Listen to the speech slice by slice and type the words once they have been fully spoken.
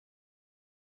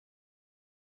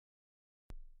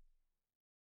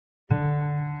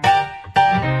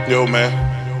Yo, man,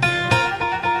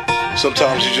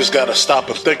 sometimes you just gotta stop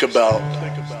and think about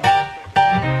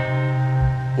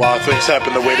why things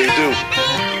happen the way they do.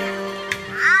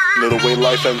 You know, the way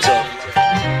life ends up.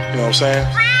 You know what I'm saying?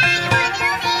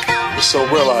 It's so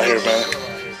real out here,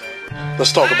 man.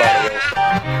 Let's talk about it, yo.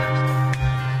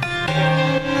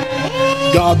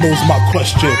 God knows my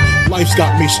question. Life's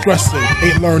got me stressing.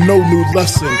 Ain't learned no new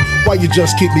lesson. Why you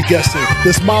just keep me guessing?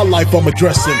 This my life I'm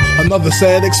addressing. Another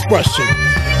sad expression.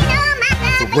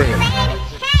 For real.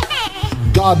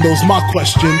 God knows my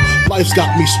question. Life's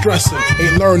got me stressing.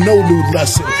 Ain't learned no new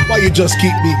lesson. Why you just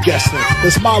keep me guessing?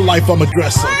 This my life I'm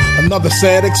addressing. Another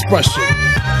sad expression.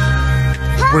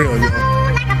 For real,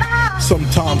 yeah.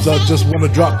 Sometimes I just wanna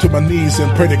drop to my knees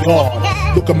and pray to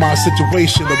God. Look at my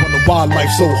situation and wonder why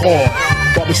life's so hard.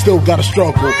 But we still gotta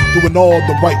struggle, doing all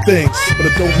the right things, but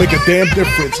it don't make a damn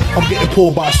difference. I'm getting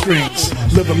pulled by strings,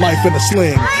 living life in a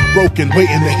sling, broken,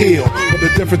 waiting to heal. But the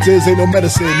difference is ain't no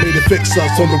medicine made to fix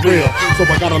us on the real. So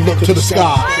I gotta look to the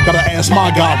sky, gotta ask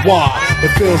my God why.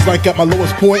 It feels like at my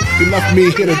lowest point, he left me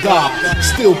here to die.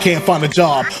 Still can't find a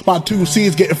job, my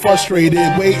 2C's getting frustrated,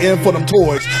 waiting for them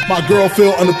toys. My girl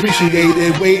feel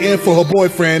unappreciated, waiting for her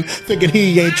boyfriend, thinking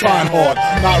he ain't trying hard.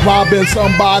 Not robbing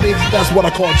somebody, that's what I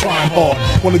call trying hard.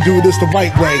 Wanna do this the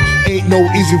right way, ain't no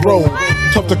easy road.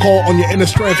 Tough to call on your inner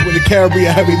strength when you carry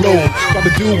a heavy load. Gotta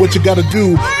do what you gotta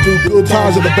do, through good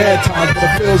times and the bad times. But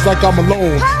it feels like I'm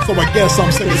alone, so I guess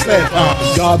I'm sick of sad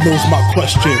times. God knows my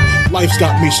question, life's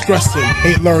got me stressing.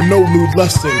 Ain't learned no new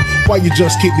lesson, why you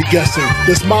just keep me guessing?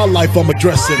 This my life I'm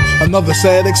addressing, another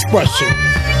sad expression.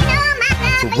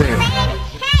 For real.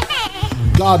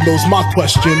 God knows my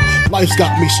question, life's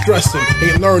got me stressing.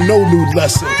 Ain't learned no new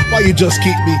lesson, why you just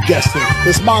keep me guessing?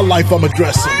 This my life I'm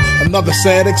addressing, another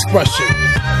sad expression.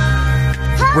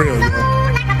 For real,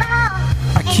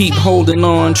 yeah. I keep holding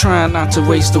on, trying not to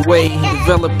waste away.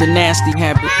 Developed the nasty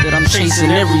habit that I'm chasing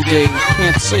every day.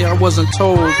 Can't say I wasn't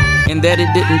told and that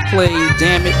it didn't play.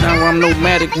 Damn it, now I'm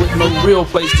nomadic with no real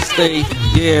place to stay.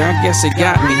 Yeah, I guess it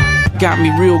got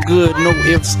me real good. No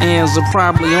ifs, ands, or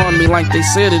probably on me like they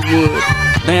said it would.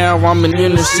 Now I'm an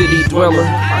inner city dweller.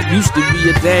 I used to be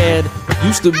a dad,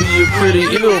 used to be a pretty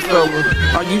ill fella.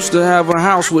 I used to have a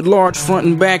house with large front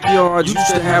and backyard.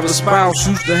 Used to have a spouse,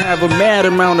 used to have a mad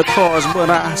amount of cars.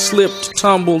 But I slipped,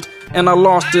 tumbled, and I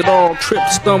lost it all.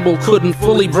 Tripped, stumbled, couldn't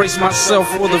fully brace myself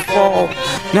for the fall.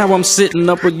 Now I'm sitting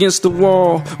up against the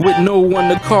wall with no one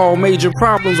to call. Major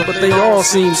problems, but they all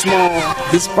seem small.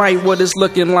 Despite what it's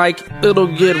looking like,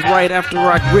 it'll get right after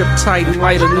I grip tight and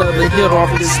light another hit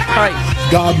off this pipe.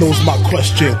 God knows my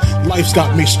question, life's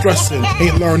got me stressing.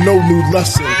 Ain't learned no new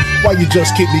lesson, why you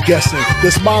just keep me guessing?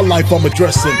 This my life I'm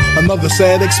addressing, another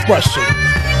sad expression.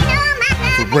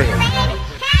 For real.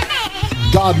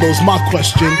 God knows my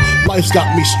question, life's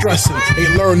got me stressing.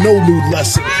 Ain't learned no new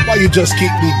lesson, why you just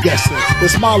keep me guessing?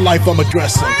 This my life I'm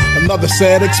addressing, another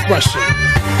sad expression.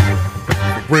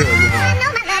 For real.